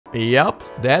Yup,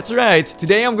 that's right.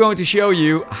 Today I'm going to show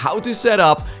you how to set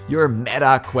up your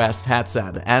Meta Quest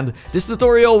headset. And this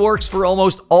tutorial works for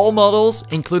almost all models,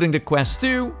 including the Quest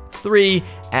 2, 3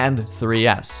 and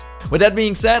 3S. With that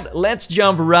being said, let's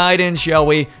jump right in, shall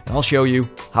we? And I'll show you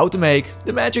how to make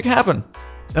the magic happen.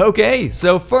 Okay,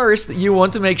 so first you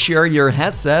want to make sure your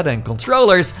headset and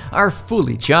controllers are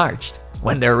fully charged.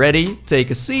 When they're ready,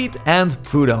 take a seat and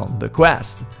put on the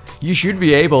Quest. You should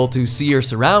be able to see your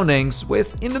surroundings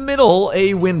with, in the middle,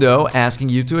 a window asking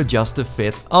you to adjust the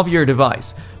fit of your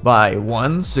device by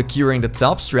 1. Securing the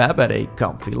top strap at a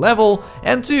comfy level,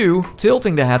 and 2.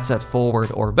 Tilting the headset forward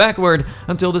or backward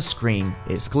until the screen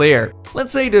is clear.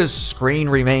 Let's say the screen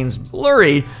remains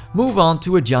blurry, move on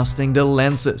to adjusting the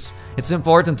lenses. It's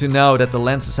important to know that the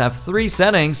lenses have 3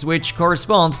 settings which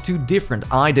correspond to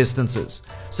different eye distances.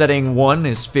 Setting 1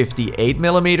 is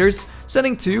 58mm,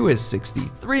 setting 2 is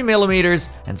 63mm,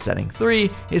 and setting 3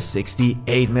 is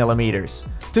 68mm.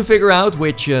 To figure out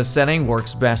which setting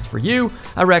works best for you,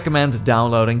 I recommend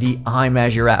downloading the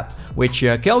EyeMeasure app, which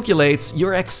calculates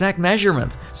your exact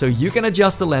measurement, so you can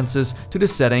adjust the lenses to the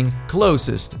setting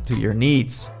closest to your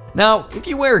needs. Now, if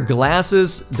you wear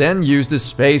glasses, then use the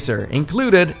spacer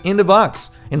included in the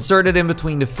box. Insert it in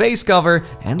between the face cover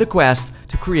and the Quest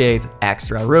to create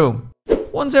extra room.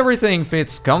 Once everything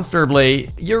fits comfortably,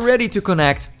 you're ready to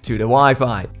connect to the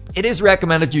Wi-Fi. It is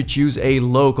recommended you choose a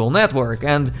local network,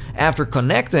 and after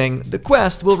connecting, the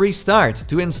Quest will restart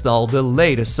to install the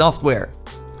latest software.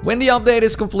 When the update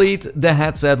is complete, the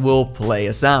headset will play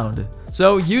a sound.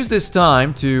 So use this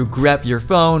time to grab your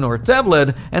phone or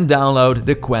tablet and download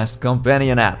the Quest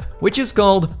companion app, which is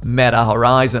called Meta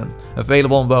Horizon,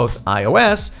 available on both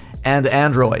iOS and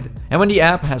Android. And when the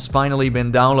app has finally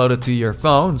been downloaded to your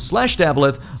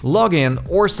phone/tablet, log in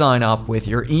or sign up with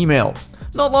your email.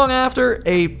 Not long after,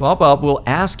 a pop-up will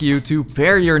ask you to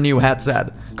pair your new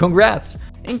headset. Congrats!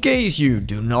 In case you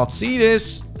do not see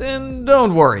this, then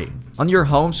don't worry. On your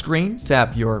home screen,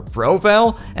 tap your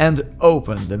profile and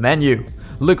open the menu.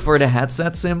 Look for the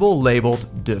headset symbol labeled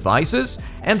Devices,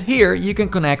 and here you can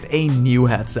connect a new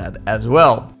headset as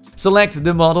well. Select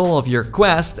the model of your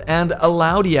Quest and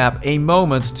allow the app a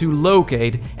moment to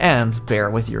locate and pair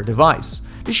with your device.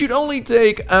 This should only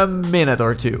take a minute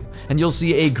or two, and you'll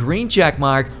see a green check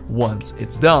mark once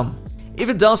it's done. If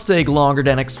it does take longer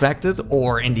than expected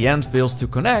or in the end fails to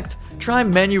connect, try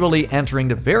manually entering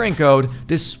the pairing code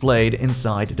displayed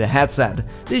inside the headset.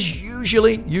 This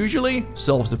usually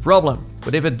solves the problem.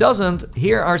 But if it doesn't,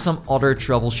 here are some other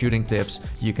troubleshooting tips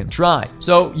you can try.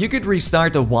 So you could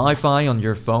restart the Wi-Fi on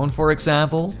your phone, for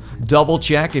example. Double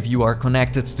check if you are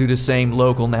connected to the same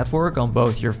local network on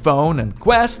both your phone and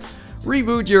Quest.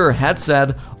 Reboot your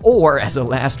headset, or as a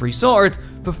last resort,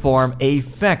 perform a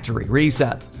factory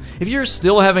reset. If you're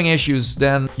still having issues,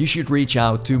 then you should reach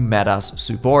out to Meta's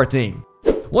support team.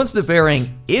 Once the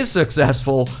pairing is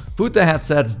successful, put the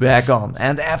headset back on,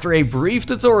 and after a brief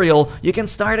tutorial, you can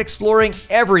start exploring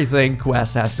everything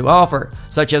Quest has to offer,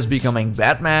 such as becoming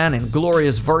Batman in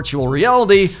glorious virtual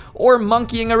reality or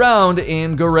monkeying around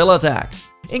in Gorilla Tag.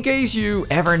 In case you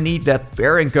ever need that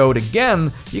pairing code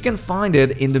again, you can find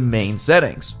it in the main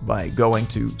settings by going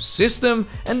to System,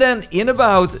 and then in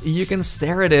About you can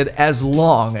stare at it as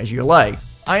long as you like.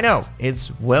 I know,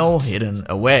 it's well hidden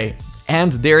away.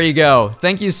 And there you go.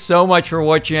 Thank you so much for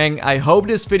watching. I hope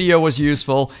this video was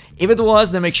useful. If it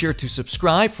was, then make sure to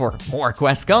subscribe for more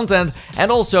Quest content, and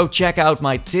also check out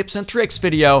my tips and tricks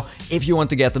video if you want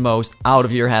to get the most out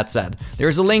of your headset.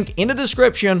 There's a link in the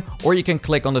description, or you can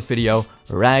click on the video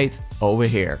right over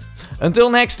here. Until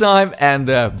next time, and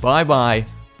bye bye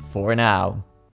for now.